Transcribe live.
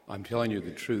I'm telling you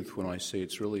the truth when I say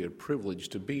it's really a privilege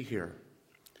to be here.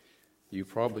 You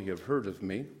probably have heard of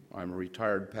me. I'm a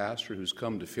retired pastor who's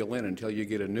come to fill in until you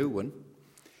get a new one.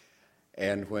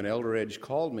 And when Elder Edge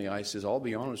called me, I says, I'll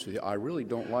be honest with you, I really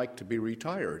don't like to be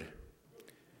retired.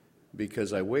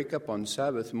 Because I wake up on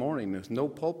Sabbath morning, there's no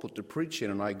pulpit to preach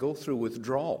in, and I go through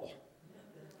withdrawal.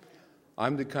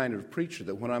 I'm the kind of preacher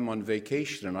that when I'm on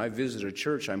vacation and I visit a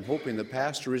church, I'm hoping the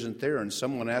pastor isn't there and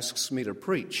someone asks me to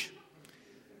preach.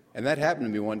 And that happened to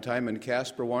me one time in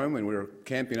Casper, Wyoming. We were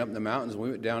camping up in the mountains. We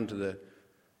went down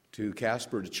to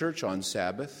Casper to church on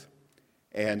Sabbath.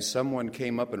 And someone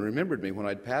came up and remembered me when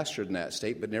I'd pastored in that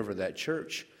state, but never that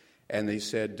church. And they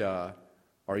said,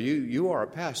 you are a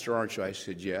pastor, aren't you? I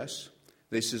said, yes.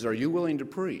 They says, are you willing to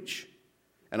preach?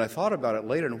 And I thought about it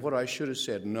later, and what I should have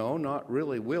said, no, not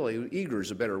really willing. Eager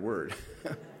is a better word.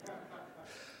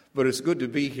 But it's good to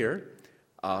be here.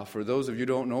 For those of you who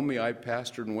don't know me, I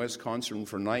pastored in Wisconsin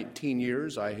for 19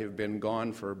 years. I have been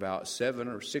gone for about 6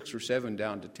 or 7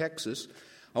 down to Texas.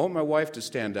 I want my wife to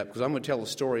stand up because I'm going to tell a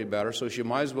story about her, so she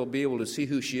might as well be able to see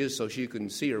who she is so she can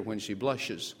see her when she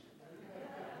blushes.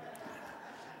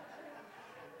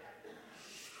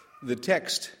 The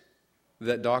text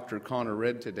that Dr. Connor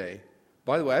read today,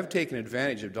 by the way, I've taken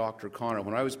advantage of Dr. Connor.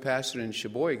 When I was pastoring in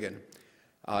Sheboygan,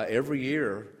 every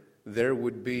year there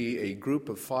would be a group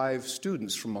of 5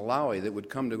 students from Malawi that would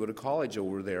come to go to college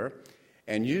over there.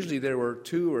 And usually there were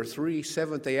 2 or 3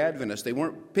 Seventh-day Adventists. They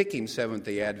weren't picking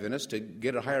Seventh-day Adventists to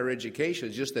get a higher education.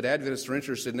 It's just that Adventists are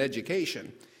interested in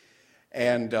education.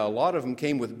 And a lot of them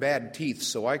came with bad teeth.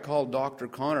 So I called Dr.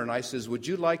 Connor and I says, would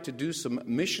you like to do some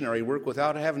missionary work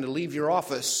without having to leave your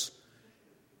office?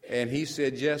 And he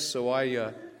said yes. So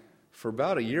I, for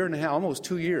about a year and a half, almost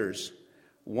 2 years,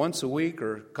 once a week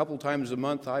or a couple times a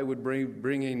month, I would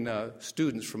bring in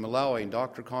students from Malawi, and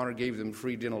Dr. Connor gave them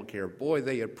free dental care. Boy,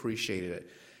 they appreciated it.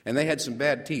 And they had some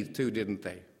bad teeth too, didn't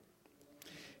they?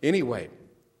 Anyway,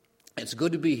 it's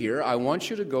good to be here. I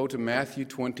want you to go to Matthew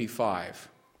 25.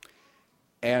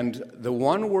 And the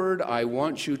one word I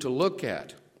want you to look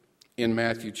at in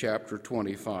Matthew chapter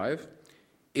 25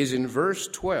 is in verse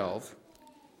 12.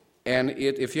 And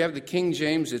if you have the King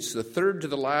James, it's the third to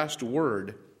the last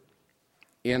word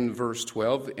in verse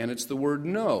 12, and it's the word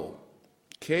know,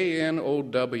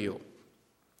 K-N-O-W.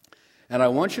 And I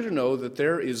want you to know that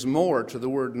there is more to the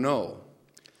word know.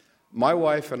 My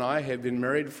wife and I have been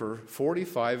married for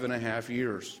 45 and a half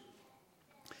years.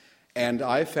 And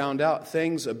I found out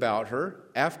things about her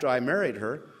after I married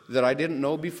her that I didn't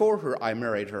know before I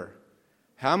married her.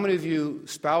 How many of you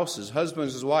spouses,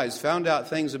 husbands and wives, found out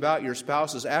things about your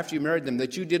spouses after you married them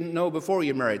that you didn't know before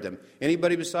you married them?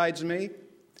 Anybody besides me?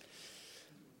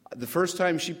 The first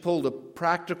time she pulled a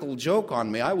practical joke on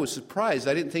me, I was surprised.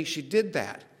 I didn't think she did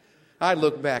that. I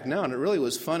look back now, and it really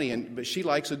was funny, but she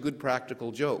likes a good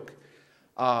practical joke.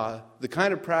 The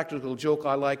kind of practical joke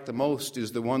I like the most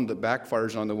is the one that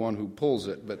backfires on the one who pulls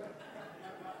it, but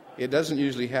it doesn't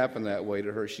usually happen that way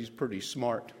to her. She's pretty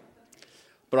smart.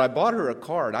 But I bought her a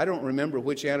card. I don't remember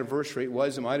which anniversary it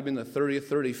was. It might have been the 30th,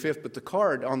 35th, but the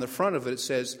card, on the front of it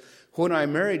says, when I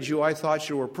married you, I thought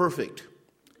you were perfect.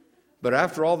 But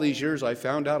after all these years, I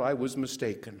found out I was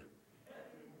mistaken.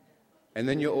 And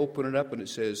then you open it up and it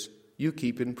says, you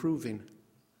keep improving.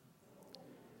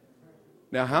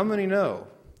 Now, how many know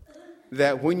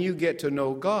that when you get to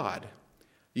know God,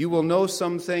 you will know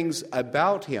some things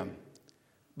about Him,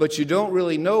 but you don't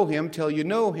really know Him till you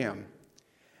know Him.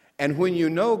 And when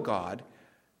you know God,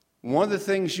 one of the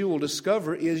things you will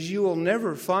discover is you will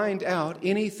never find out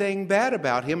anything bad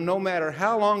about Him, no matter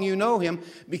how long you know Him,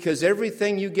 because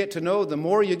everything you get to know, the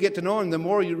more you get to know Him, the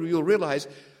more you'll realize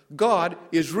God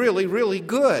is really, really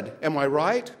good. Am I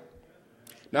right?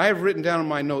 Now, I have written down in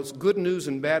my notes good news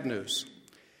and bad news.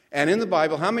 And in the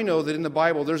Bible, how many know that in the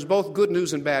Bible there's both good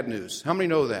news and bad news? How many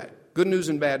know that? Good news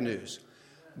and bad news.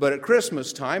 But at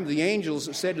Christmas time, the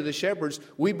angels said to the shepherds,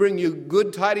 we bring you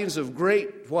good tidings of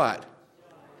great what?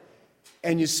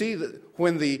 And you see that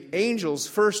when the angels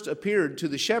first appeared to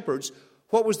the shepherds,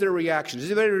 what was their reaction?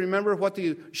 Does anybody remember what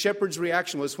the shepherds'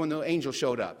 reaction was when the angel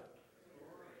showed up?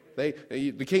 I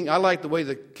like the way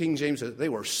the King James says, they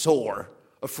were sore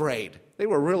afraid. They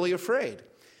were really afraid.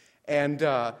 And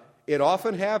it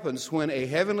often happens when a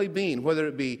heavenly being, whether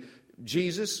it be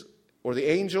Jesus or the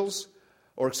angels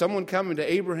or someone coming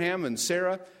to Abraham and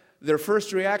Sarah, their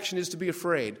first reaction is to be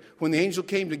afraid. When the angel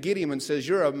came to Gideon and says,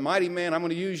 you're a mighty man, I'm going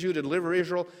to use you to deliver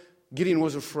Israel, Gideon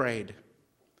was afraid.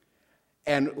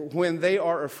 And when they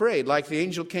are afraid, like the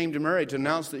angel came to Mary to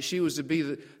announce that she was to be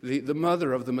the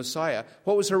mother of the Messiah,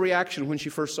 what was her reaction when she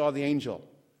first saw the angel?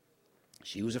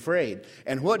 She was afraid.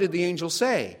 And what did the angel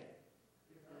say?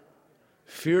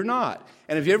 Fear not.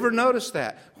 And have you ever noticed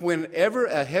that? Whenever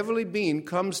a heavenly being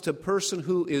comes to a person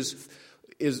who is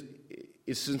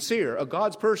sincere, a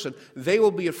God's person, they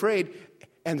will be afraid.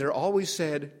 And they're always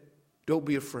said, don't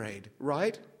be afraid,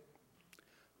 right?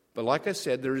 But like I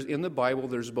said, in the Bible,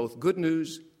 there's both good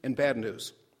news and bad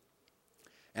news.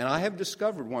 And I have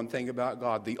discovered one thing about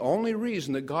God. The only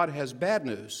reason that God has bad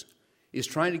news is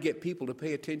trying to get people to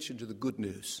pay attention to the good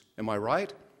news. Am I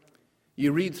right?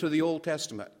 You read through the Old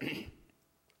Testament.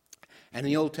 And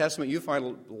in the Old Testament, you find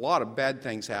a lot of bad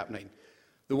things happening.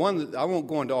 The one that, I won't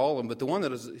go into all of them, but the one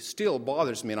that still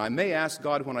bothers me, and I may ask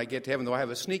God when I get to heaven, though I have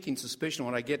a sneaking suspicion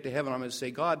when I get to heaven, I'm going to say,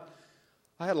 God,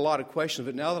 I had a lot of questions,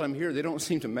 but now that I'm here, they don't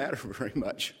seem to matter very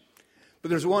much. But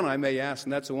there's one I may ask,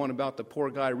 and that's the one about the poor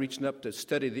guy reaching up to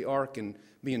study the ark and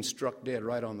being struck dead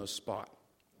right on the spot.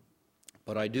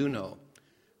 But I do know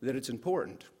that it's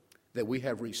important that we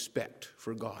have respect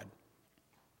for God.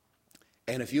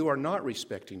 And if you are not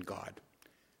respecting God,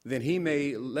 then He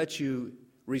may let you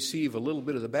receive a little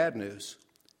bit of the bad news.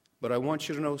 But I want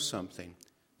you to know something.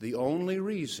 The only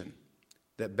reason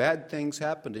that bad things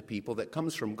happen to people that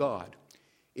comes from God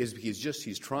is because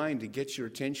He's trying to get your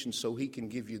attention so He can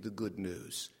give you the good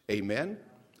news. Amen?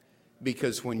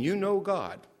 Because when you know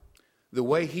God the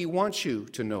way He wants you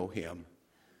to know Him,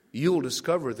 you'll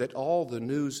discover that all the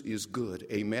news is good.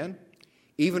 Amen?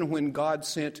 Even when God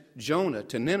sent Jonah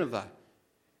to Nineveh,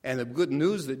 and the good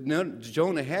news that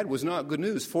Jonah had was not good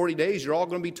news. 40 days, you're all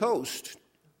going to be toast.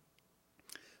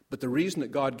 But the reason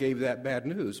that God gave that bad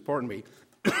news, the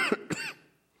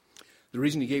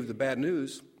reason He gave the bad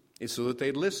news is so that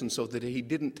they'd listen, so that He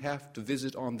didn't have to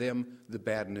visit on them the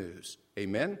bad news.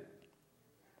 Amen?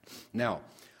 Now,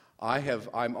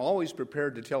 I'm always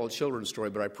prepared to tell a children's story,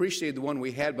 but I appreciate the one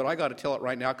we had, but I got to tell it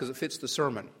right now because it fits the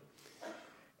sermon.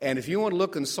 And if you want to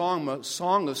look in Song of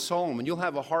Solomon, you'll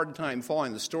have a hard time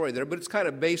following the story there, but it's kind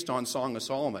of based on Song of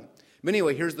Solomon. But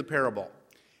anyway, here's the parable.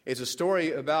 It's a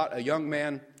story about a young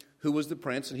man who was the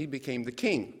prince, and he became the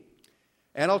king.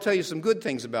 And I'll tell you some good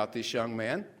things about this young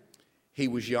man. He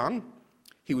was young.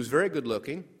 He was very good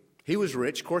looking. He was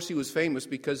rich. Of course, he was famous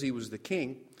because he was the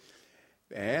king.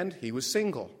 And he was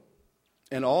single.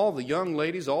 And all the young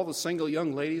ladies, all the single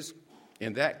young ladies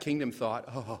in that kingdom thought,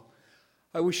 oh,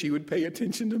 I wish he would pay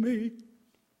attention to me.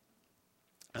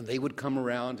 And they would come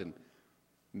around and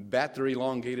bat their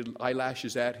elongated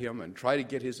eyelashes at him and try to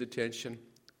get his attention.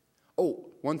 Oh,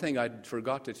 one thing I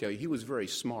forgot to tell you, he was very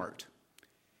smart.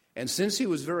 And since he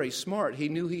was very smart, he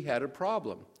knew he had a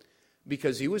problem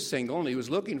because he was single and he was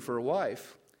looking for a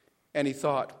wife. And he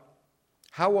thought,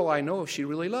 how will I know if she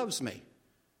really loves me?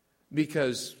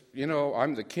 Because,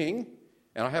 I'm the king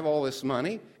and I have all this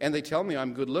money and they tell me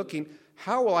I'm good looking.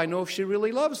 How will I know if she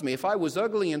really loves me? If I was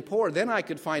ugly and poor, then I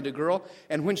could find a girl,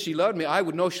 and when she loved me, I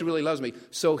would know she really loves me.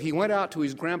 So he went out to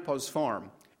his grandpa's farm,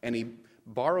 and he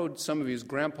borrowed some of his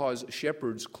grandpa's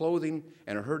shepherd's clothing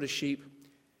and a herd of sheep,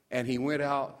 and he went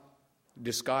out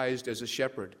disguised as a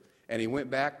shepherd. And he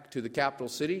went back to the capital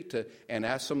city and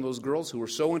asked some of those girls who were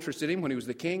so interested in him when he was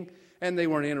the king, and they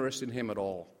weren't interested in him at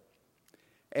all.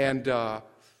 And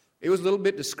it was a little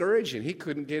bit discouraging. He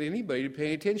couldn't get anybody to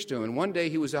pay attention to him. And one day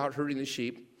he was out herding the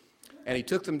sheep, and he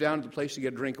took them down to the place to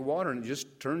get a drink of water, and it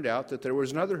just turned out that there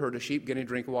was another herd of sheep getting a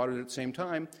drink of water at the same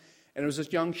time, and it was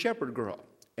this young shepherd girl.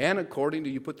 And according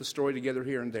to, you put the story together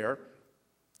here and there,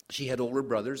 she had older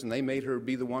brothers, and they made her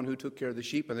be the one who took care of the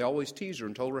sheep, and they always teased her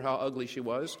and told her how ugly she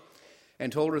was,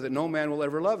 and told her that no man will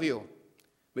ever love you.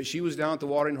 But she was down at the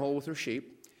watering hole with her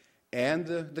sheep, and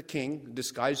the king,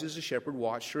 disguised as a shepherd,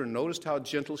 watched her and noticed how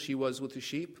gentle she was with the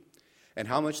sheep and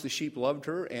how much the sheep loved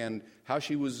her and how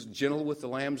she was gentle with the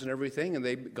lambs and everything. And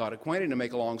they got acquainted. To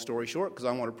make a long story short, because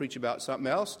I want to preach about something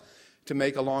else, to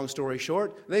make a long story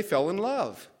short, they fell in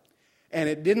love. And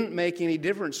it didn't make any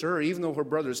difference to her, even though her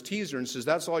brothers teased her and says,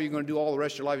 that's all you're going to do all the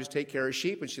rest of your life is take care of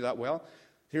sheep. And she thought, well,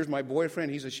 here's my boyfriend.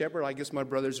 He's a shepherd. I guess my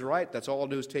brothers are right. That's all I'll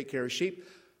do is take care of sheep.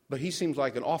 But he seems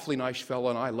like an awfully nice fellow,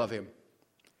 and I love him.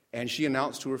 And she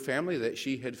announced to her family that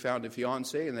she had found a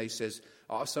fiancé, and they says,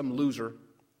 oh, some loser.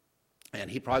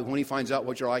 And he probably, when he finds out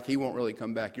what you're like, he won't really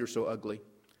come back. You're so ugly.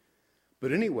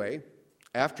 But anyway,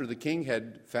 after the king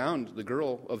had found the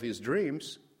girl of his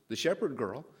dreams, the shepherd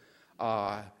girl,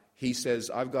 he says,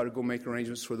 I've got to go make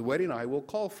arrangements for the wedding. I will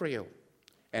call for you.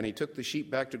 And he took the sheep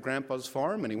back to Grandpa's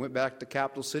farm, and he went back to the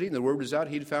capital city, and the word was out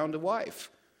he'd found a wife.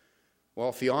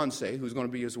 Well, fiancé, who's going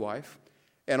to be his wife.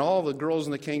 And all the girls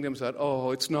in the kingdom said,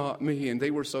 oh, it's not me. And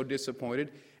they were so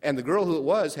disappointed. And the girl who it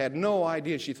was had no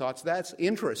idea. She thought, that's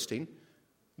interesting.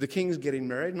 The king's getting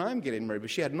married and I'm getting married.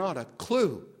 But she had not a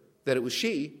clue that it was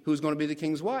she who was going to be the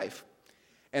king's wife.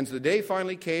 And so the day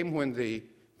finally came when the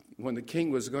when the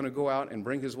king was going to go out and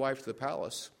bring his wife to the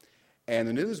palace. And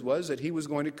the news was that he was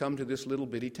going to come to this little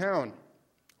bitty town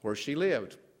where she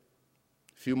lived,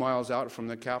 a few miles out from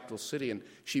the capital city. And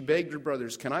she begged her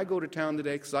brothers, "Can I go to town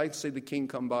today? Because I see the king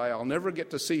come by. I'll never get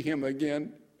to see him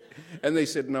again." And they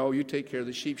said, "No, you take care of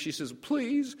the sheep." She says,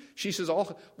 "Please." She says,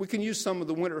 "We can use some of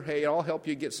the winter hay. I'll help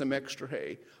you get some extra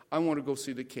hay. I want to go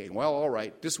see the king." "Well, all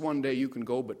right, this one day you can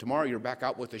go, but tomorrow you're back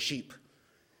out with the sheep."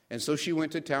 And so she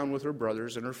went to town with her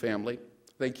brothers and her family.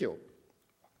 Thank you.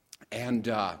 And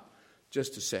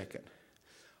just a second.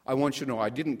 I want you to know I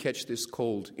didn't catch this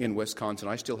cold in Wisconsin.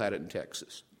 I still had it in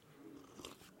Texas.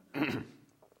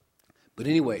 But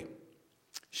anyway,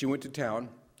 she went to town,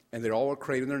 and they all were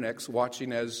craning their necks,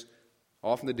 watching as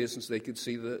off in the distance they could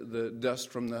see the dust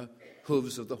from the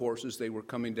hooves of the horses. They were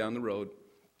coming down the road.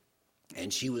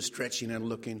 And she was stretching and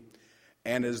looking.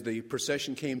 And as the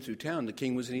procession came through town, the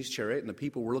king was in his chariot, and the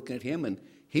people were looking at him, and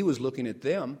he was looking at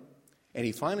them. And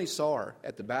he finally saw her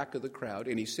at the back of the crowd,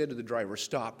 and he said to the driver,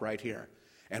 "Stop right here."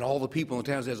 And all the people in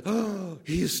the town says, "Oh,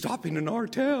 he is stopping in our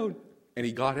town." And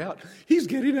he got out. "He's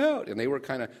getting out." And they were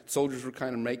soldiers were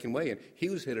kind of making way, and he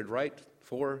was headed right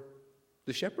for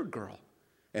the shepherd girl.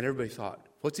 And everybody thought,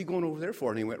 "What's he going over there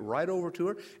for?" And he went right over to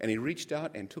her, and he reached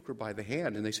out and took her by the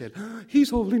hand. And they said, "He's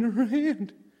holding her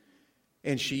hand."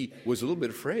 And she was a little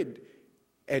bit afraid,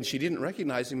 and she didn't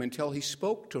recognize him until he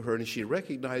spoke to her, and she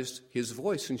recognized his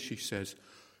voice, and she says,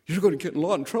 "You're going to get in a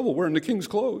lot of trouble wearing the king's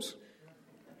clothes."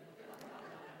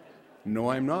 "No,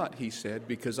 I'm not," he said,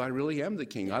 "because I really am the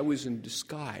king. I was in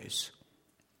disguise."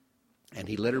 And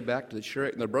he led her back to the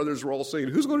chariot, and the brothers were all saying,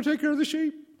 "Who's going to take care of the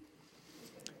sheep?"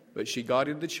 But she got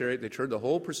into the chariot. They turned the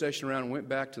whole procession around and went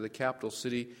back to the capital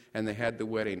city, and they had the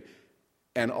wedding.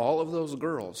 And all of those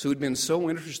girls who had been so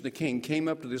interested in the king came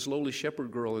up to this lowly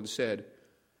shepherd girl and said,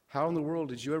 "How in the world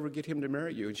did you ever get him to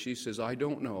marry you?" And she says, "I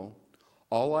don't know.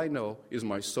 All I know is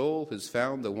my soul has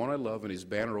found the one I love, and his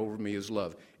banner over me is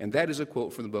love." And that is a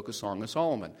quote from the book of Song of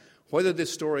Solomon. Whether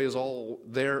this story is all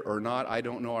there or not, I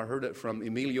don't know. I heard it from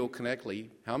Emilio Conneckley.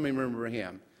 How many remember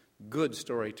him? Good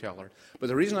storyteller. But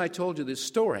the reason I told you this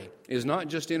story is not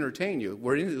just to entertain you.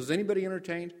 Was anybody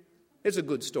entertained? It's a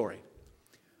good story.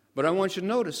 But I want you to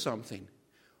notice something.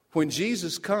 When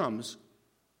Jesus comes,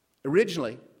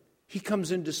 originally, he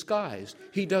comes in disguise.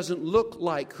 He doesn't look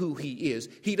like who he is.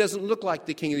 He doesn't look like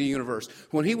the king of the universe.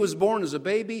 When he was born as a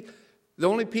baby, the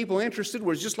only people interested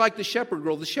were just like the shepherd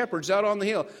girl, the shepherds out on the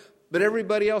hill. But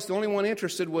everybody else, the only one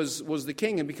interested was the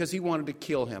king, and because he wanted to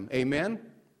kill him. Amen?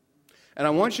 And I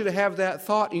want you to have that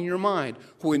thought in your mind.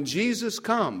 When Jesus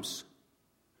comes,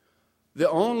 the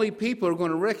only people who are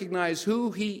going to recognize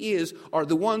who he is are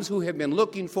the ones who have been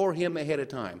looking for him ahead of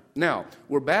time. Now,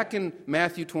 we're back in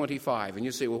Matthew 25, and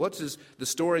you say, "Well, what's the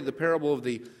story, the parable of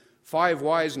the 5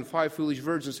 wise and 5 foolish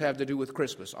virgins have to do with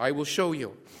Christmas?" I will show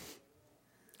you.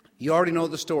 You already know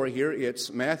the story here.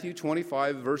 It's Matthew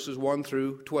 25, verses 1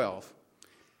 through 12.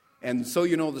 And so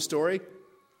you know the story.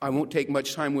 I won't take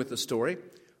much time with the story.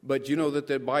 But you know that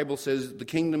the Bible says the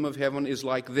kingdom of heaven is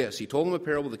like this. He told them a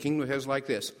parable, the kingdom of heaven is like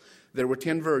this. There were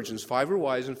 10 virgins, 5 were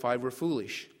wise and 5 were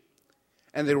foolish.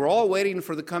 And they were all waiting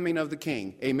for the coming of the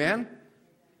king. Amen?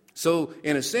 So,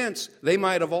 in a sense, they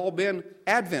might have all been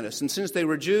Adventists. And since they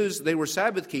were Jews, they were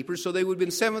Sabbath keepers, so they would have been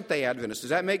Seventh-day Adventists.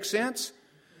 Does that make sense?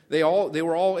 They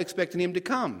were all expecting him to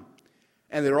come.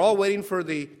 And they were all waiting for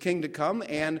the king to come,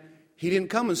 and he didn't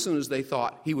come as soon as they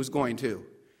thought he was going to.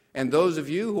 And those of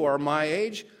you who are my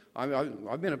age,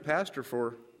 I've been a pastor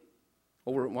for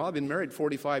I've been married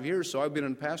 45 years, so I've been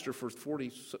a pastor for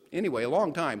a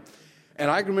long time.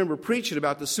 And I remember preaching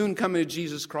about the soon coming of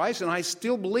Jesus Christ, and I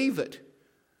still believe it.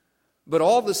 But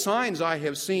all the signs I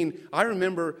have seen, I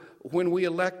remember when we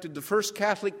elected the first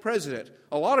Catholic president.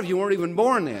 A lot of you weren't even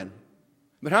born then.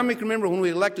 But how many can remember when we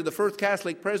elected the first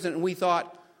Catholic president and we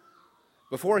thought,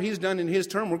 before he's done in his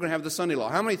term, we're going to have the Sunday law?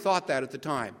 How many thought that at the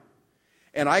time?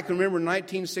 And I can remember in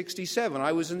 1967,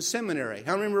 I was in seminary.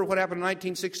 How many remember what happened in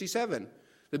 1967?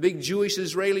 The big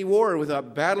Jewish-Israeli war with the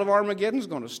Battle of Armageddon is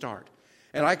going to start.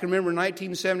 And I can remember in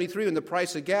 1973 when the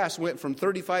price of gas went from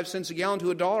 35 cents a gallon to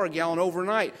 $1 a gallon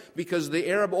overnight because of the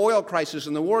Arab oil crisis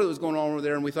and the war that was going on over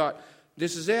there. And we thought,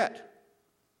 this is it.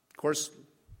 Of course,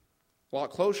 a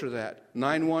lot closer to that,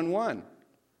 9/11.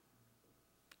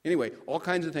 Anyway, all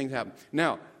kinds of things happened.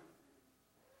 Now,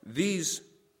 these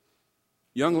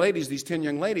young ladies, these 10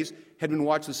 young ladies, had been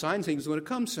watching the signs thinking he was going to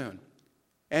come soon.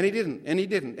 And he didn't, and he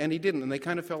didn't, and he didn't. And they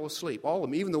kind of fell asleep. All of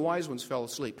them, even the wise ones, fell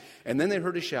asleep. And then they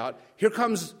heard a shout, here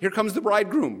comes the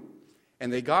bridegroom.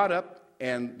 And they got up,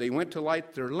 and they went to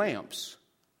light their lamps.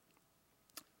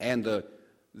 And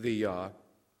the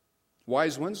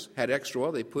wise ones had extra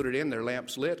oil. They put it in, their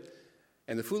lamps lit.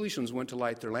 And the foolish ones went to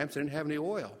light their lamps. They didn't have any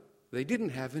oil. They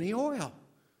didn't have any oil.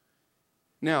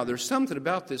 Now, there's something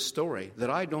about this story that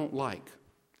I don't like.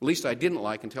 At least I didn't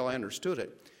like until I understood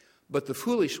it. But the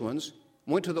foolish ones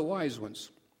went to the wise ones.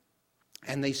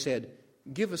 And they said,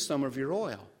 give us some of your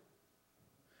oil.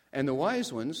 And the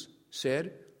wise ones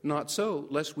said, not so,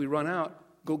 lest we run out,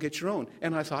 go get your own.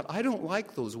 And I thought, I don't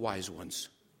like those wise ones.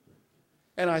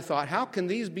 And I thought, how can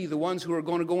these be the ones who are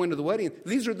going to go into the wedding?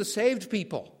 These are the saved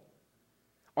people.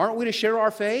 Aren't we to share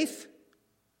our faith?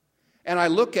 And I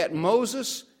look at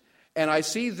Moses, and I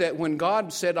see that when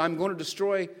God said, I'm going to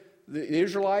destroy the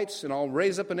Israelites, and I'll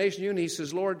raise up a nation to you, and he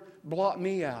says, Lord, blot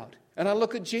me out. And I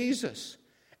look at Jesus.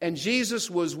 And Jesus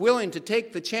was willing to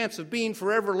take the chance of being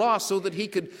forever lost so that he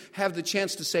could have the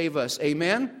chance to save us.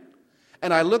 Amen?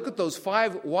 And I look at those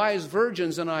 5 wise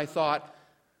virgins and I thought,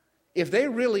 if they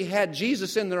really had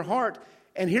Jesus in their heart,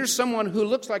 and here's someone who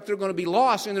looks like they're going to be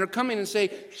lost, and they're coming and say,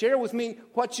 share with me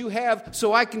what you have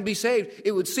so I can be saved.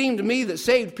 It would seem to me that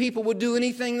saved people would do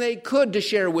anything they could to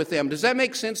share with them. Does that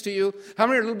make sense to you? How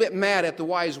many are a little bit mad at the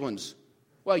wise ones?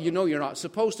 Well, you know you're not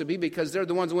supposed to be because they're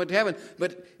the ones who went to heaven.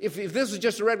 But if this was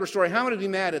just a regular story, how many would be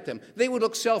mad at them? They would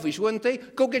look selfish, wouldn't they?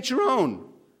 Go get your own.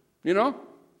 You know?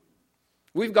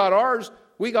 We've got ours.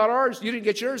 We got ours. You didn't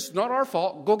get yours. It's not our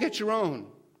fault. Go get your own.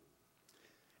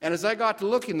 And as I got to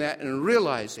looking at and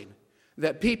realizing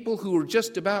that people who are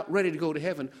just about ready to go to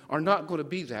heaven are not going to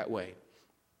be that way.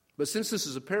 But since this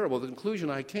is a parable, the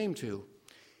conclusion I came to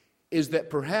is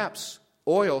that perhaps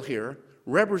oil here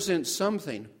represents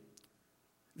something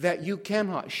that you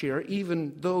cannot share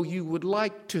even though you would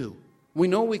like to. We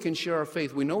know we can share our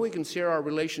faith. We know we can share our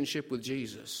relationship with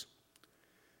Jesus.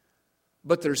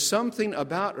 But there's something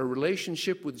about a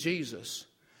relationship with Jesus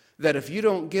that if you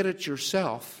don't get it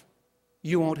yourself,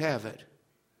 you won't have it.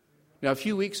 Now, a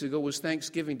few weeks ago was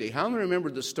Thanksgiving Day. How many remember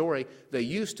the story they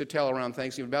used to tell around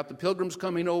Thanksgiving about the pilgrims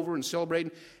coming over and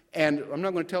celebrating? And I'm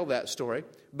not going to tell that story,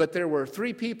 but there were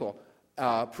 3 people.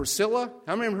 Priscilla,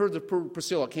 how many heard that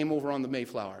Priscilla came over on the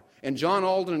Mayflower? And John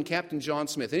Alden and Captain John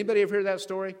Smith. Anybody ever hear that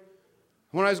story?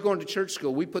 When I was going to church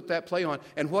school, we put that play on.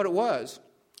 And what it was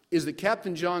is that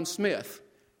Captain John Smith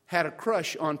had a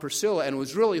crush on Priscilla and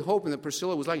was really hoping that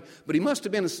Priscilla was like, but he must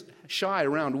have been shy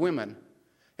around women.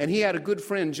 And he had a good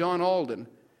friend, John Alden,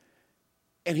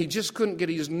 and he just couldn't get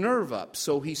his nerve up.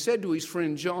 So he said to his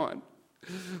friend John,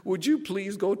 would you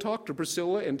please go talk to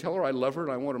Priscilla and tell her I love her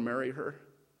and I want to marry her?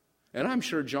 And I'm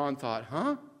sure John thought,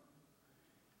 huh?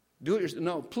 Do it yourself.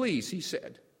 No, please, he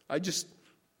said.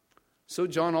 So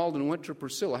John Alden went to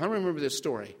Priscilla. How do you remember this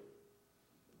story?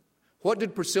 What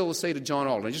did Priscilla say to John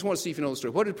Alden? I just want to see if you know the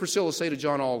story. What did Priscilla say to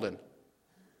John Alden?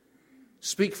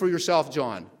 Speak for yourself,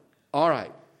 John. All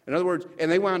right. In other words,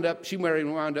 and wound up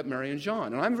marrying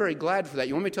John. And I'm very glad for that.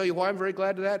 You want me to tell you why I'm very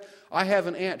glad for that? I have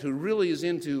an aunt who really is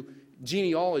into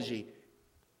genealogy.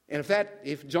 And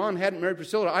if John hadn't married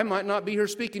Priscilla, I might not be here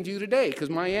speaking to you today because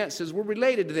my aunt says we're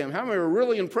related to them. How many are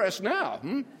really impressed now?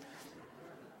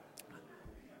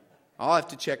 I'll have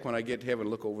to check when I get to heaven and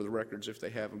look over the records if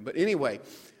they have them. But anyway,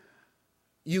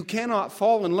 you cannot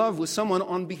fall in love with someone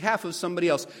on behalf of somebody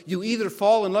else. You either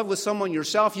fall in love with someone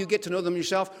yourself, you get to know them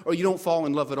yourself, or you don't fall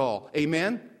in love at all.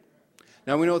 Amen?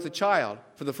 Now we know with a child,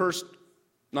 for the first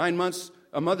 9 months,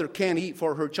 a mother can eat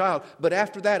for her child. But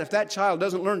after that, if that child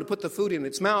doesn't learn to put the food in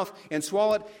its mouth and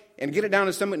swallow it and get it down to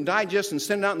the stomach and digest and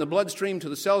send it out in the bloodstream to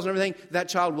the cells and everything, that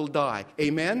child will die.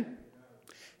 Amen?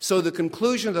 So the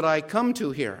conclusion that I come to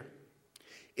here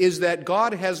is that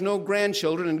God has no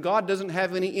grandchildren and God doesn't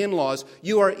have any in-laws.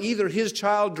 You are either His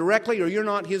child directly or you're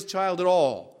not His child at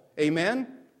all. Amen?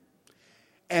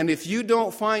 And if you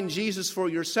don't find Jesus for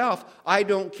yourself, I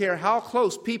don't care how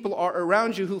close people are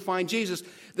around you who find Jesus,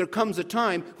 there comes a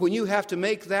time when you have to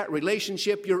make that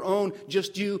relationship your own,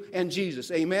 just you and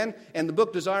Jesus. Amen? And the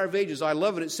book Desire of Ages, I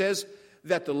love it. It says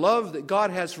that the love that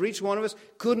God has for each one of us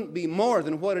couldn't be more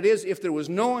than what it is if there was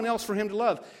no one else for Him to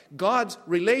love. God's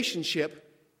relationship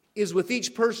is with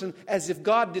each person as if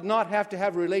God did not have to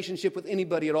have a relationship with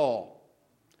anybody at all.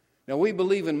 Now, we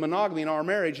believe in monogamy in our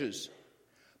marriages,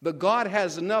 but God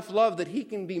has enough love that He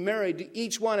can be married to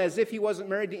each one as if He wasn't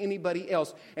married to anybody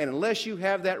else. And unless you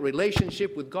have that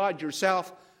relationship with God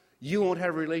yourself, you won't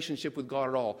have a relationship with God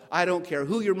at all. I don't care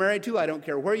who you're married to. I don't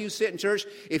care where you sit in church.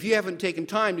 If you haven't taken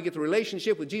time to get the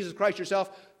relationship with Jesus Christ yourself,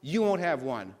 you won't have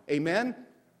one. Amen?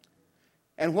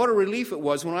 And what a relief it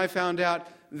was when I found out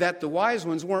that the wise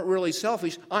ones weren't really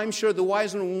selfish. I'm sure the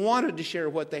wise ones wanted to share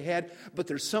what they had, but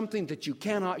there's something that you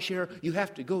cannot share. You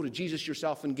have to go to Jesus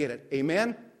yourself and get it.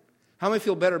 Amen? How many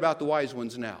feel better about the wise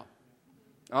ones now?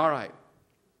 All right.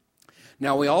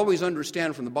 Now, we always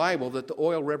understand from the Bible that the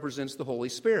oil represents the Holy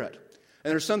Spirit.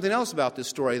 And there's something else about this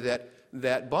story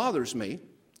that bothers me,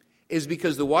 is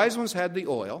because the wise ones had the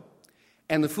oil,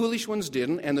 and the foolish ones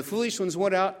didn't, and the foolish ones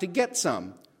went out to get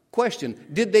some. Question,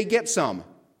 did they get some?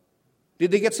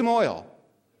 Did they get some oil?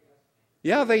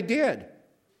 Yeah, they did.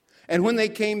 And when they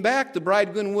came back, the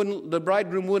bridegroom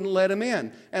wouldn't let them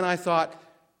in. And I thought,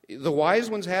 the wise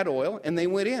ones had oil, and they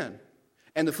went in.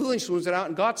 And the foolish ones went out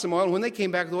and got some oil, and when they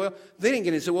came back with oil, they didn't get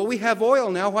in. They said, well, we have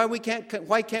oil now. Why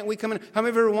can't we come in? How many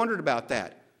of you ever wondered about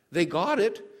that? They got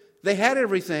it. They had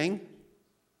everything.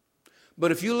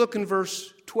 But if you look in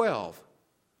verse 12,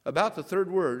 about the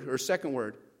third word, or second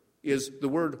word, is the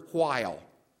word while.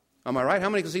 Am I right? How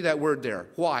many can see that word there?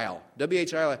 While.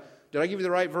 W-H-I-L. Did I give you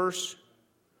the right verse?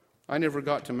 I never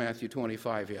got to Matthew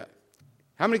 25 yet.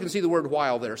 How many can see the word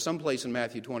while there? Someplace in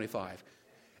Matthew 25.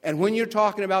 And when you're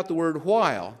talking about the word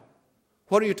while,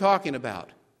 what are you talking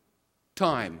about?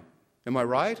 Time. Am I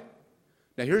right?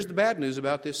 Now here's the bad news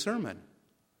about this sermon.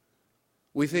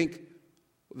 We think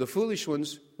the foolish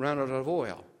ones ran out of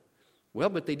oil. Well,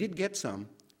 but they did get some.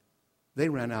 They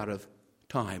ran out of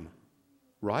time.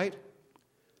 Right?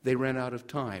 They ran out of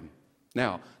time.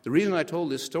 Now, the reason I told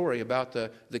this story about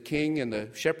the king and the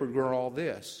shepherd girl, all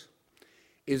this,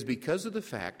 is because of the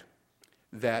fact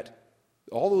that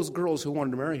all those girls who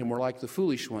wanted to marry him were like the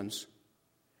foolish ones.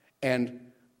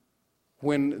 And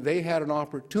when they had an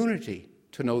opportunity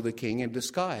to know the king in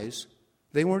disguise,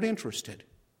 they weren't interested.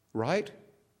 Right?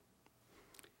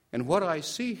 And what I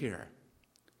see here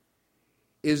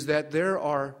is that there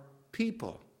are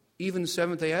people, even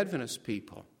Seventh-day Adventist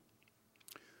people,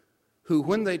 who,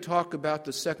 when they talk about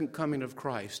the second coming of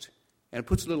Christ, and it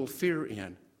puts a little fear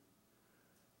in,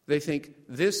 they think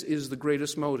this is the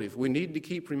greatest motive. We need to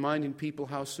keep reminding people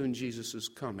how soon Jesus is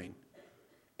coming.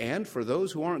 And for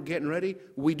those who aren't getting ready,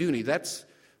 we do need. That's,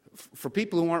 for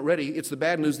people who aren't ready, it's the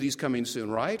bad news that he's coming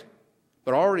soon, right?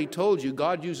 But I already told you,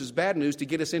 God uses bad news to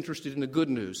get us interested in the good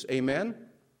news. Amen?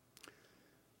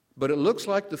 But it looks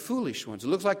like the foolish ones, it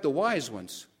looks like the wise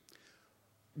ones,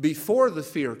 before the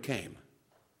fear came,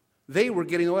 they were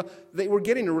getting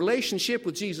a relationship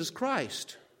with Jesus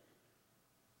Christ.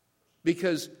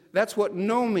 Because that's what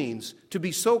know means, to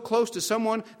be so close to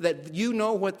someone that you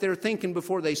know what they're thinking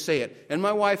before they say it. And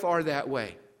my wife are that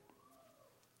way.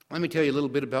 Let me tell you a little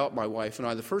bit about my wife and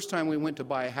I. The first time we went to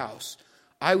buy a house,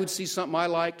 I would see something I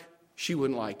liked, she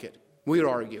wouldn't like it. We would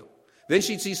argue. Then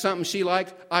she'd see something she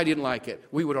liked, I didn't like it.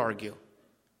 We would argue.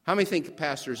 How many think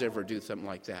pastors ever do something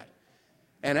like that?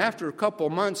 And after a couple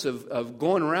of months of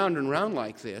going around and around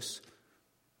like this,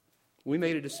 we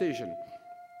made a decision.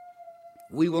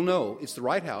 We will know it's the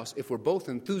right house if we're both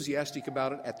enthusiastic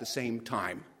about it at the same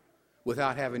time,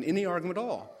 without having any argument at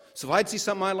all. So if I'd see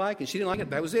something I like and she didn't like it,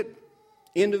 that was it.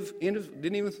 End of.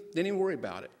 Didn't even worry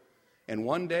about it. And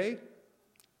one day,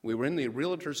 we were in the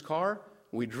realtor's car.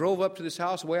 We drove up to this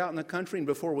house way out in the country, and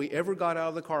before we ever got out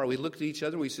of the car, we looked at each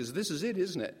other and we said, "This is it,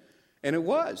 isn't it?" And it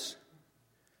was.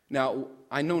 Now,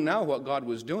 I know now what God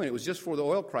was doing. It was just for the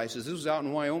oil crisis. This was out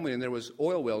in Wyoming, and there was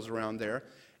oil wells around there,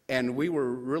 and we were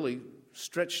really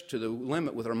stretched to the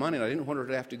limit with our money. And I didn't want her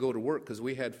to have to go to work because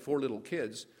we had 4 little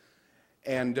kids.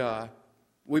 And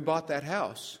we bought that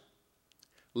house.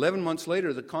 11 months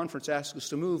later, the conference asked us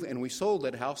to move, and we sold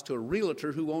that house to a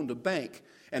realtor who owned a bank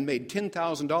and made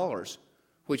 $10,000,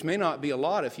 which may not be a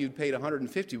lot if you'd paid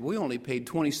 $150,000. We only paid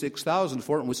 $26,000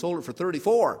 for it, and we sold it for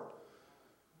 $34,000.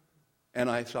 And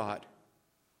I thought,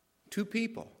 2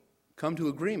 people come to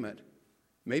agreement.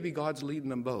 Maybe God's leading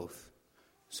them both.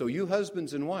 So you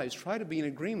husbands and wives, try to be in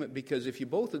agreement, because if you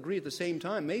both agree at the same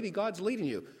time, maybe God's leading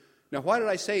you. Now, why did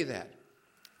I say that?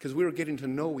 Because we were getting to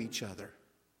know each other.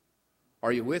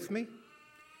 Are you with me?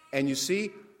 And you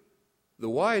see, the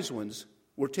wise ones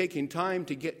were taking time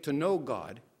to get to know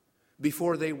God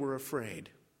before they were afraid.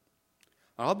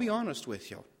 I'll be honest with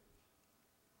you.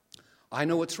 I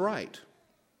know it's right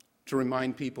to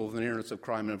remind people of the nearness of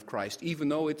crime and of Christ, even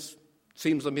though it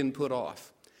seems to have been put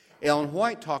off. Ellen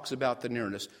White talks about the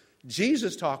nearness.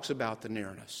 Jesus talks about the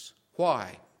nearness.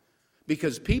 Why?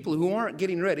 Because people who aren't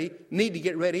getting ready need to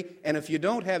get ready, and if you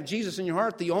don't have Jesus in your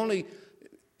heart, the only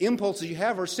impulses you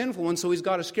have are sinful ones, so he's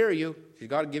got to scare you. He's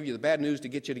got to give you the bad news to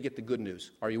get you to get the good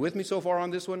news. Are you with me so far on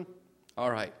this one?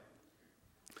 All right.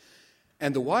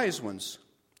 And the wise ones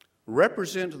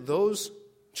represent those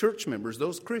church members,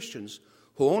 those Christians,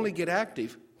 who only get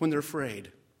active when they're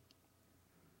afraid.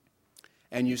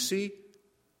 And you see,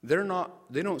 they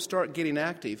don't start getting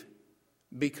active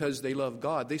because they love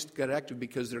God. They get active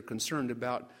because they're concerned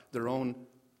about their own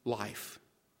life.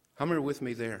 How many are with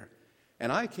me there?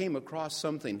 And I came across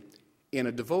something in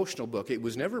a devotional book. It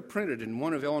was never printed in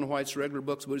one of Ellen White's regular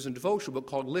books, but it was in a devotional book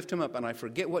called Lift Him Up, and I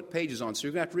forget what page it's on, so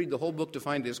you're going to have to read the whole book to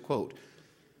find this quote.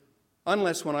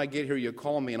 Unless when I get here you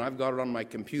call me and I've got it on my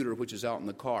computer, which is out in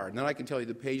the car, and then I can tell you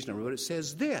the page number, but it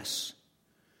says this.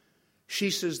 She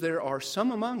says, there are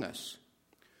some among us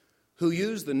who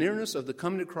use the nearness of the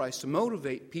coming to Christ to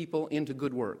motivate people into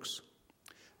good works.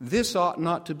 This ought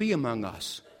not to be among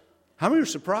us. How many are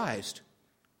surprised?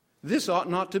 This ought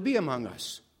not to be among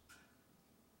us.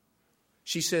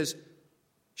 She says,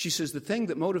 the thing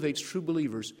that motivates true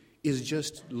believers is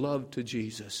just love to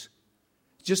Jesus.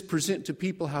 Just present to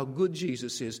people how good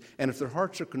Jesus is. And if their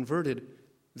hearts are converted,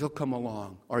 they'll come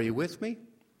along. Are you with me?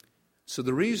 So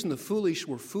the reason the foolish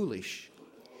were foolish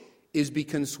is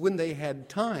because when they had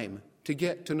time to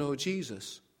get to know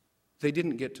Jesus, they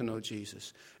didn't get to know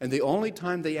Jesus. And the only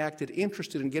time they acted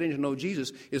interested in getting to know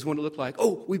Jesus is when it looked like,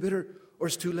 oh, we better, or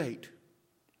it's too late.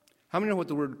 How many know what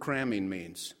the word cramming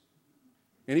means?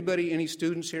 Anybody, any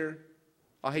students here?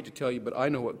 I hate to tell you, but I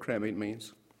know what cramming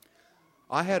means.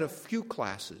 I had a few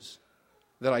classes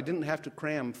that I didn't have to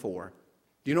cram for.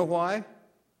 Do you know why?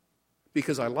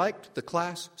 Because I liked the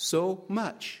class so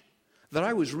much that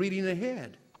I was reading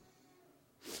ahead.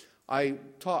 I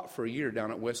taught for a year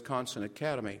down at Wisconsin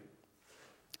Academy.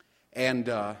 And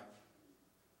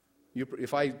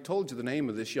if I told you the name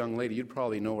of this young lady, you'd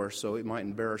probably know her, so it might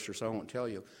embarrass her, so I won't tell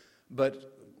you.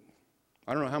 But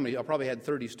I don't know how many, I probably had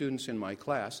 30 students in my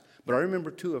class, but I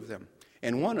remember 2 of them.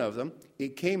 And one of them,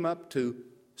 it came up to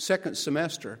second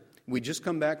semester. We'd just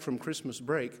come back from Christmas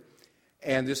break,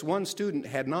 and this one student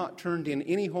had not turned in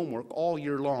any homework all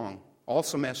year long, all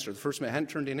semester. The first semester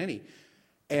hadn't turned in any.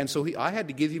 And so I had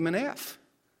to give him an F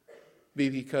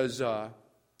because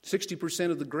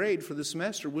 60% of the grade for the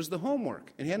semester was the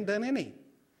homework, and he hadn't done any.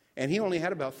 And he only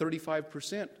had about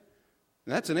 35%. And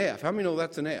that's an F. How many know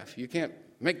that's an F? You can't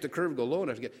make the curve go low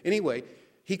enough to get. Anyway,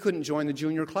 he couldn't join the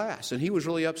junior class, and he was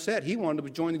really upset. He wanted to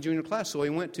join the junior class, so he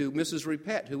went to Mrs.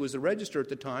 Repet, who was the registrar at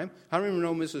the time. How many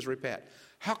know Mrs. Repet?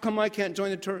 How come I can't join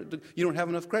you don't have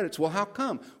enough credits? Well, how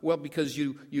come? Well, because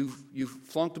you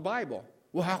flunked the Bible.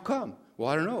 Well, how come? Well,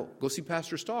 I don't know. Go see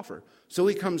Pastor Stauffer. So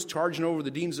he comes charging over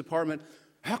the dean's apartment.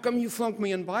 How come you flunked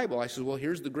me in Bible? I said, well,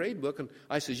 here's the grade book. And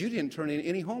I said, you didn't turn in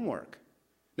any homework.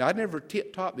 Now, I'd never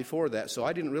taught before that, so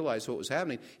I didn't realize what was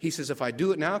happening. He says, if I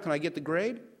do it now, can I get the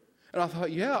grade? And I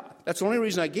thought, yeah, that's the only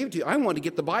reason I gave it to you. I want to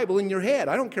get the Bible in your head.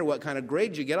 I don't care what kind of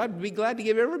grade you get. I'd be glad to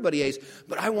give everybody A's,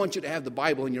 but I want you to have the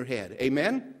Bible in your head.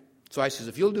 Amen? So I says,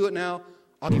 if you'll do it now,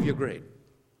 I'll give you a grade.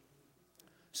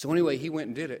 So anyway, he went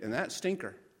and did it, and that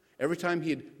stinker. Every time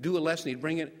he'd do a lesson, he'd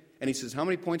bring it, and he says, how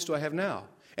many points do I have now?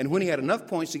 And when he had enough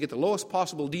points to get the lowest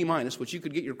possible D-, which you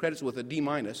could get your credits with a D-,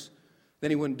 then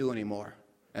he wouldn't do any more.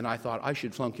 And I thought, I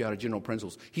should flunk you out of general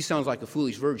principles. He sounds like a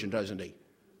foolish virgin, doesn't he?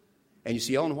 And you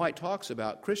see, Ellen White talks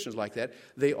about Christians like that.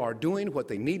 They are doing what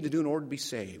they need to do in order to be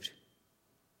saved.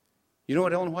 You know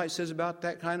what Ellen White says about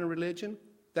that kind of religion?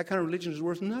 That kind of religion is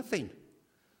worth nothing.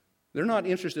 They're not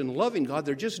interested in loving God.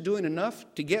 They're just doing enough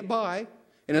to get by.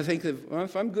 And I think, well,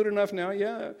 if I'm good enough now,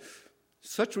 yeah,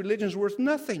 such religion is worth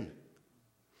nothing.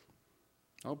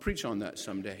 I'll preach on that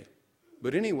someday.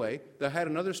 But anyway, I had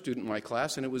another student in my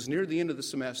class, and it was near the end of the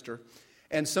semester.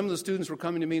 And some of the students were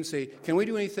coming to me and say, can we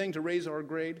do anything to raise our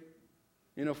grade?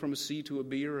 You know, from a C to a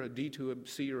B or a D to a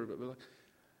C or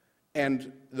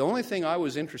and the only thing I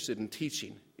was interested in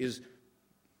teaching is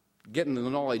getting the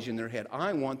knowledge in their head.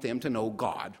 I want them to know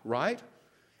God, right?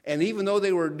 And even though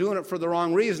they were doing it for the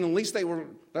wrong reason, at least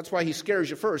that's why he scares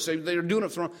you first. They were doing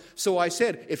it for wrong. So I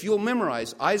said, if you'll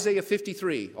memorize Isaiah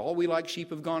 53, all we like sheep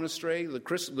have gone astray,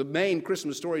 the main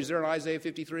Christmas story is there in Isaiah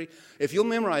 53. If you'll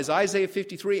memorize Isaiah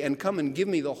 53 and come and give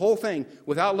me the whole thing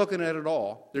without looking at it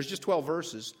all, there's just 12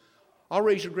 verses, I'll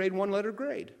raise your grade 1 letter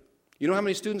grade. You know how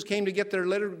many students came to get their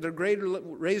grade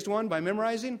raised 1 by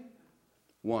memorizing?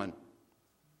 1.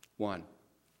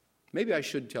 Maybe I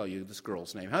should tell you this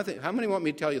girl's name. How many want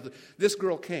me to tell you? This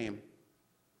girl came,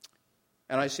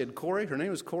 and I said, Corey, her name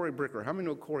was Corey Bricker. How many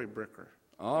know Corey Bricker?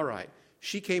 All right.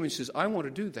 She came and says, I want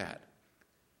to do that.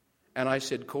 And I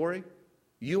said, Corey,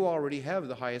 you already have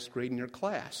the highest grade in your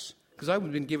class. Because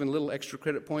I've been given little extra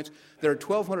credit points. There are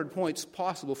 1,200 points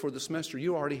possible for the semester.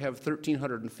 You already have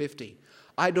 1,350.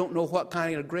 I don't know what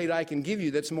kind of grade I can give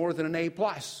you that's more than an A+.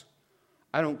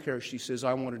 I don't care. She says,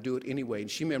 I want to do it anyway.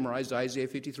 And she memorized Isaiah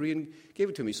 53 and gave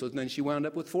it to me. So then she wound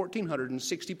up with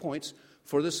 1,460 points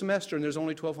for the semester, and there's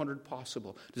only 1,200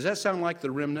 possible. Does that sound like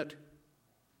the remnant?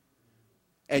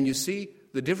 And you see,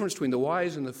 the difference between the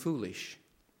wise and the foolish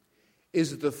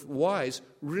is that the wise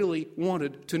really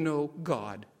wanted to know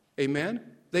God. Amen?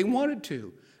 They wanted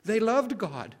to. They loved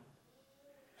God.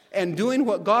 And doing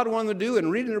what God wanted to do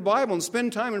and reading their Bible and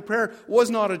spending time in prayer was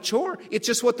not a chore. It's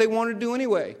just what they wanted to do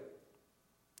anyway.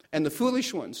 And the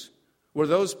foolish ones were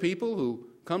those people who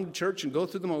come to church and go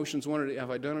through the motions, wondering,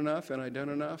 have I done enough? And I done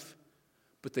enough?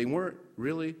 But they weren't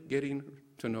really getting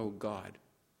to know God.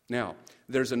 Now,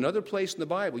 there's another place in the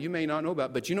Bible you may not know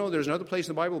about, but you know there's another place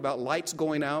in the Bible about lights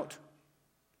going out?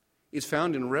 It's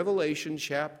found in Revelation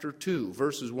chapter 2,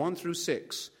 verses 1 through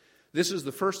 6. This is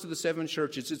the first of the 7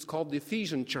 churches. It's called the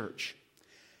Ephesian church.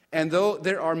 And though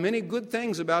there are many good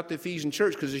things about the Ephesian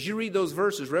church, because as you read those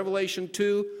verses, Revelation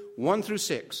 2, 1 through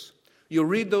 6, you'll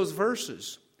read those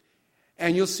verses,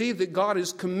 and you'll see that God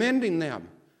is commending them.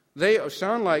 They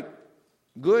sound like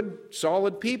good,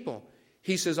 solid people.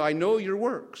 He says, I know your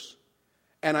works,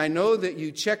 and I know that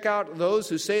you check out those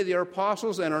who say they are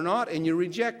apostles and are not, and you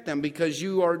reject them because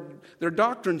their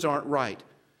doctrines aren't right.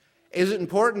 Is it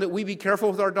important that we be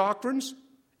careful with our doctrines?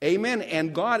 Amen.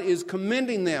 And God is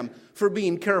commending them for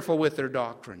being careful with their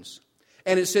doctrines.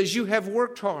 And it says, you have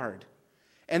worked hard.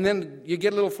 And then you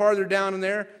get a little farther down in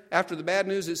there, after the bad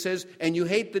news, it says, and you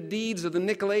hate the deeds of the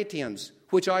Nicolaitans,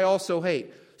 which I also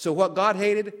hate. So what God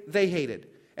hated, they hated.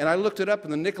 And I looked it up,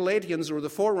 and the Nicolaitans were the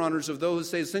forerunners of those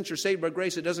who say, since you're saved by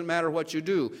grace, it doesn't matter what you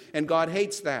do. And God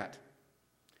hates that.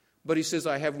 But he says,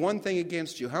 I have one thing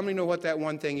against you. How many know what that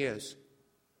one thing is?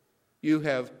 You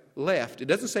have left. It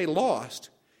doesn't say lost.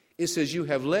 It says you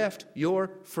have left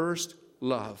your first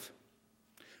love.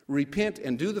 Repent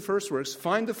and do the first works.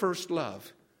 Find the first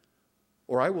love,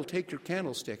 or I will take your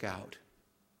candlestick out.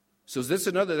 So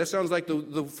that sounds like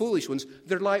the foolish ones.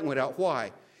 Their light went out.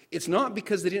 Why? It's not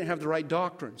because they didn't have the right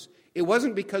doctrines. It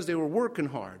wasn't because they were working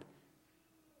hard.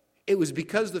 It was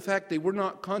because of the fact they were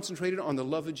not concentrated on the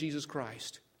love of Jesus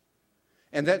Christ.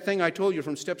 And that thing I told you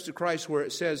from Steps to Christ where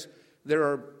it says there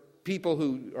are people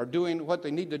who are doing what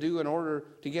they need to do in order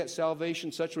to get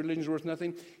salvation, such religion is worth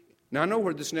nothing. Now I know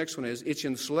where this next one is. It's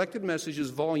in Selected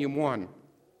Messages, Volume 1.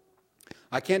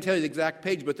 I can't tell you the exact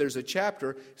page, but there's a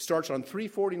chapter, starts on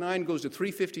 349, goes to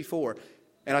 354.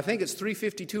 And I think it's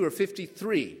 352 or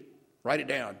 53. Write it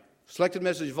down. Selected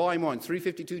Message, Volume 1,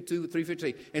 352 to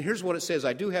 353. And here's what it says.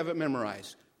 I do have it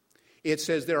memorized. It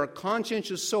says there are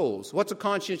conscientious souls. What's a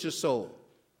conscientious soul?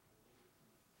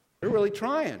 They're really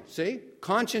trying, see?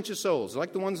 Conscientious souls,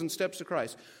 like the ones in Steps to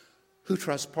Christ, who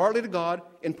trust partly to God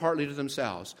and partly to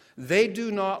themselves. They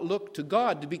do not look to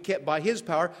God to be kept by His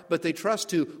power, but they trust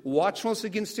to watchfulness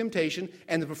against temptation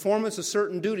and the performance of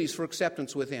certain duties for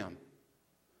acceptance with Him.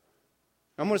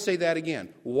 I'm going to say that again.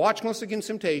 Watchfulness against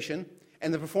temptation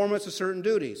and the performance of certain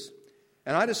duties.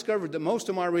 And I discovered that most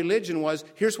of my religion was,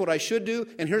 here's what I should do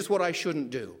and here's what I shouldn't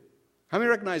do. How many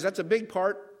recognize that's a big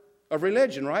part of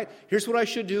religion, right? Here's what I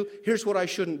should do, here's what I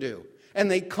shouldn't do. And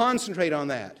they concentrate on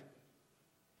that.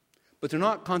 But they're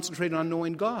not concentrating on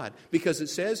knowing God, because it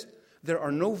says there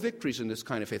are no victories in this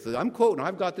kind of faith. I'm quoting,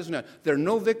 I've got this now. There are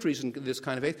no victories in this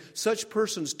kind of faith. Such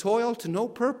persons toil to no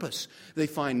purpose. They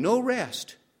find no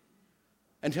rest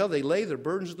until they lay their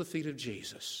burdens at the feet of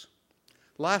Jesus.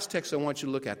 Last text I want you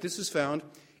to look at. This is found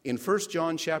in 1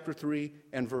 John chapter 3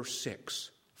 and verse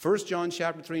 6. 1 John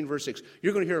chapter 3 and verse 6.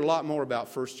 You're going to hear a lot more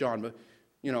about 1 John, but,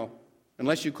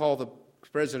 unless you call the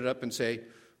president up and say,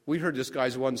 we heard this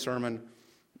guy's one sermon.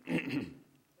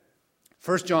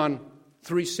 1 John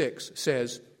 3:6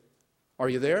 says, are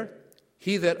you there?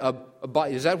 He that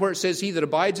abides, is that where it says he that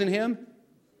abides in him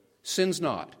sins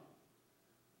not?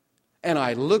 And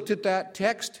I looked at that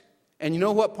text, and you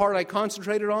know what part I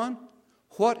concentrated on?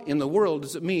 What in the world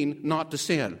does it mean not to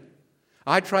sin?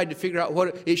 I tried to figure out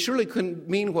what it surely couldn't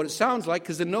mean what it sounds like,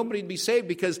 because then nobody'd be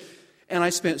saved, and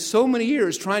I spent so many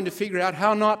years trying to figure out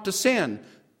how not to sin,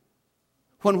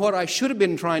 when what I should have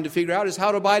been trying to figure out is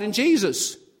how to abide in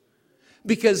Jesus.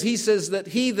 Because he says that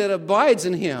he that abides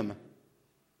in him.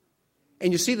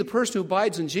 And you see, the person who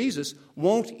abides in Jesus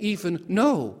won't even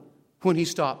know when he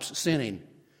stops sinning.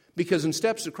 Because in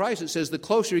Steps to Christ it says the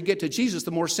closer you get to Jesus,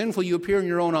 the more sinful you appear in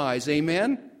your own eyes.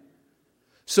 Amen?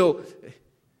 So,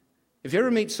 if you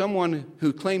ever meet someone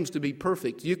who claims to be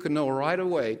perfect, you can know right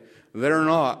away they're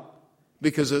not.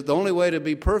 Because the only way to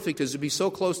be perfect is to be so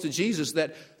close to Jesus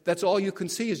that's all you can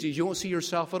see is Jesus. You won't see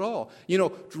yourself at all.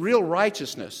 Real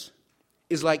righteousness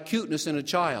is like cuteness in a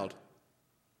child.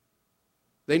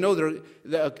 They know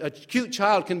a cute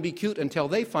child can be cute until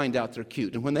they find out they're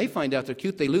cute. And when they find out they're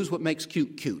cute, they lose what makes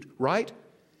cute, right?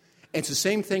 And it's the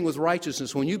same thing with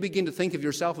righteousness. When you begin to think of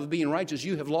yourself as being righteous,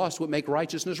 you have lost what makes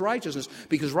righteousness.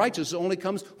 Because righteousness only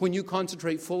comes when you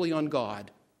concentrate fully on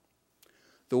God.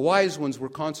 The wise ones were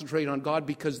concentrating on God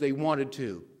because they wanted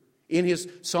to. In his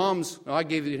Psalms,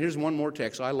 here's one more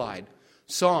text, I lied.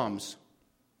 Psalms.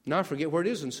 Now I forget where it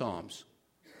is in Psalms.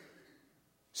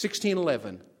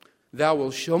 16:11. Thou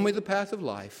wilt show me the path of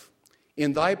life.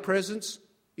 In thy presence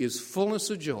is fullness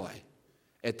of joy.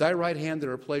 At thy right hand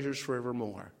there are pleasures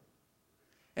forevermore.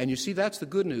 And you see, that's the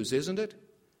good news, isn't it?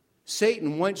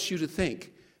 Satan wants you to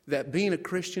think that being a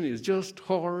Christian is just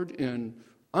hard and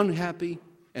unhappy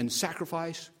and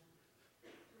sacrifice.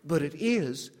 But it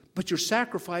is. But you're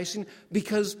sacrificing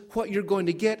because what you're going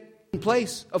to get in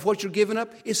place of what you're giving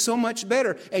up is so much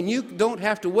better. And you don't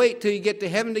have to wait till you get to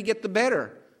heaven to get the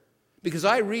better. Because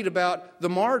I read about the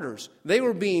martyrs. They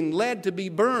were being led to be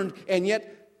burned, and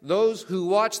yet those who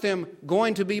watched them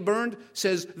going to be burned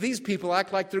says, these people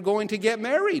act like they're going to get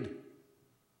married.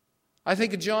 I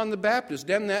think of John the Baptist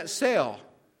down in that cell.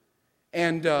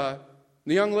 And the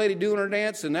young lady doing her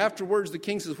dance, and afterwards the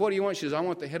king says, what do you want? She says, I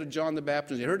want the head of John the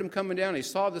Baptist. He heard him coming down, he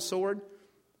saw the sword.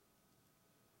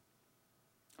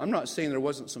 I'm not saying there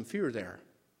wasn't some fear there,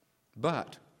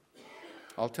 but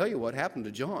I'll tell you what happened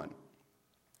to John.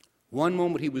 One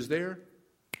moment he was there,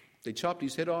 they chopped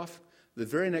his head off. The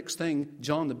very next thing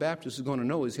John the Baptist is going to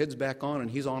know, his head's back on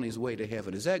and he's on his way to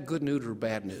heaven. Is that good news or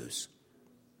bad news?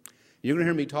 You're going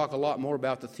to hear me talk a lot more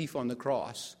about the thief on the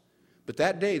cross. But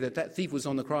that day that thief was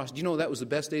on the cross, do you know that was the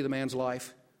best day of the man's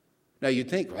life? Now you'd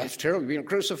think, well, that's terrible, being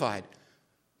crucified.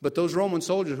 But those Roman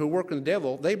soldiers who were working the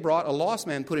devil, they brought a lost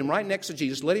man, put him right next to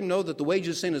Jesus, let him know that the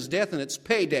wages of sin is death and it's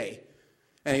payday.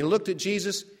 And he looked at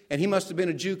Jesus, and he must have been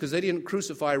a Jew because they didn't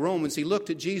crucify Romans. He looked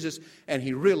at Jesus and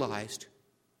he realized,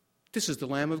 this is the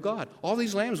Lamb of God. All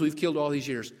these lambs we've killed all these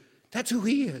years, that's who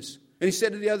he is. And he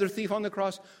said to the other thief on the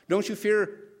cross, don't you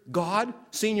fear God,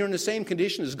 seeing you're in the same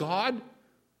condition as God?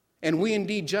 And we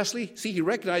indeed justly, see, he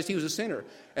recognized he was a sinner.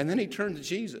 And then he turned to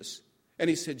Jesus and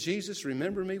he said, Jesus,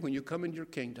 remember me when you come into your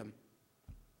kingdom.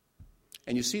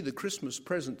 And you see, the Christmas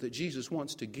present that Jesus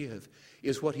wants to give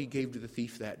is what he gave to the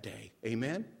thief that day.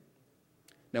 Amen?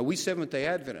 Now, we Seventh-day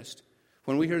Adventists,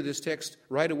 when we hear this text,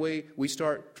 right away we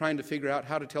start trying to figure out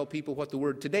how to tell people what the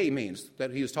word today means.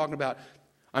 That he was talking about,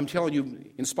 I'm telling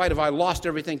you, in spite of I lost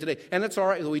everything today. And that's all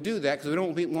right that we do that because we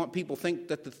don't want people to think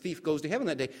that the thief goes to heaven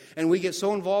that day. And we get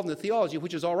so involved in the theology,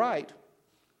 which is all right.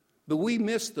 But we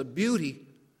miss the beauty.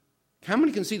 How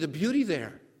many can see the beauty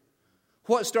there?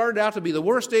 What started out to be the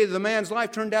worst day of the man's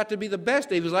life turned out to be the best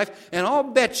day of his life. And I'll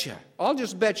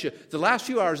just bet you, the last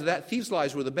few hours of that thief's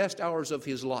lives were the best hours of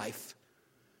his life.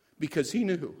 Because he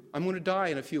knew, I'm going to die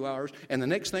in a few hours, and the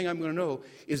next thing I'm going to know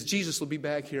is Jesus will be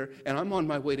back here, and I'm on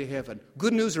my way to heaven.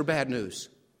 Good news or bad news?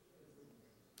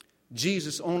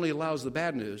 Jesus only allows the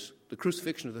bad news, the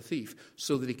crucifixion of the thief,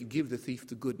 so that he could give the thief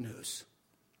the good news.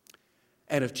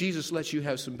 And if Jesus lets you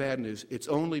have some bad news, it's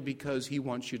only because he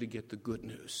wants you to get the good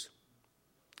news.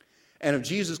 And if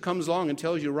Jesus comes along and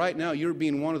tells you right now you're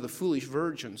being one of the foolish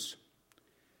virgins,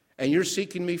 and you're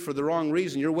seeking me for the wrong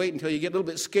reason, you're waiting until you get a little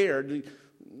bit scared.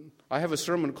 I have a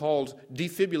sermon called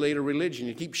Defibrillator Religion.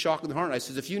 You keep shocking the heart. I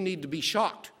says, if you need to be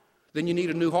shocked, then you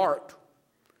need a new heart.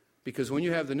 Because when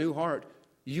you have the new heart,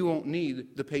 you won't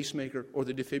need the pacemaker or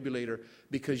the defibrillator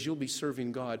because you'll be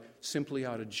serving God simply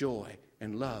out of joy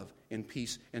and love and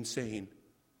peace and saying,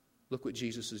 look what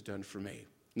Jesus has done for me.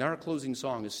 Now our closing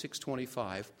song is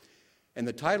 625. And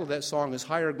the title of that song is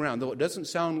Higher Ground, though it doesn't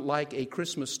sound like a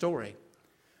Christmas story.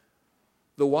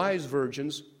 The wise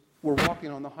virgins were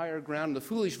walking on the higher ground, and the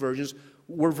foolish virgins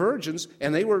were virgins,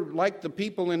 and they were like the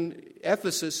people in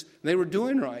Ephesus, and they were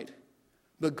doing right.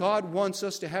 But God wants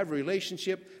us to have a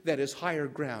relationship that is higher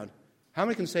ground. How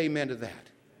many can say amen to that?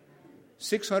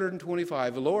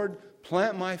 625. Lord,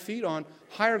 plant my feet on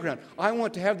higher ground. I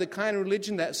want to have the kind of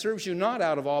religion that serves you not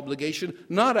out of obligation,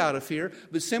 not out of fear,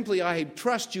 but simply I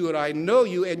trust you and I know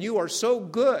you and you are so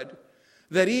good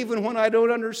that even when I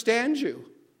don't understand you,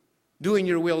 doing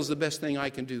your will is the best thing I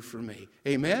can do for me.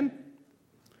 Amen?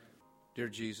 Dear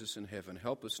Jesus in heaven,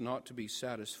 help us not to be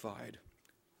satisfied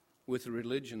with a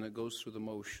religion that goes through the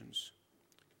motions.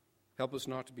 Help us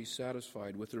not to be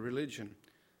satisfied with a religion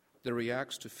that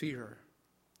reacts to fear.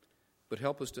 But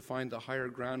help us to find the higher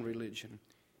ground religion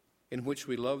in which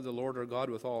we love the Lord our God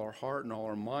with all our heart and all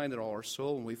our mind and all our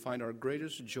soul, and we find our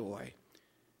greatest joy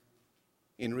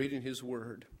in reading His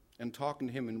Word and talking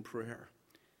to Him in prayer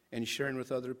and sharing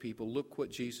with other people. Look what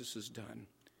Jesus has done.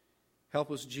 Help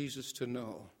us, Jesus, to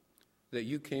know that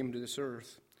you came to this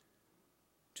earth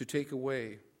to take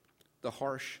away the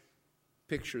harsh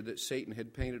picture that Satan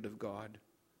had painted of God,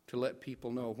 to let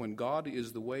people know when God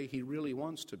is the way He really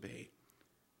wants to be.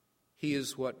 He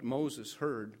is what Moses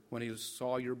heard when he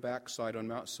saw your backside on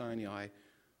Mount Sinai,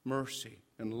 mercy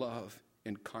and love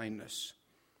and kindness.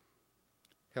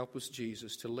 Help us,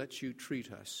 Jesus, to let you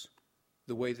treat us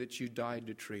the way that you died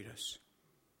to treat us,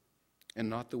 and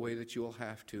not the way that you will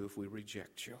have to if we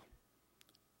reject you.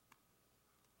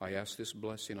 I ask this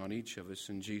blessing on each of us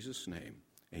in Jesus' name.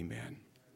 Amen.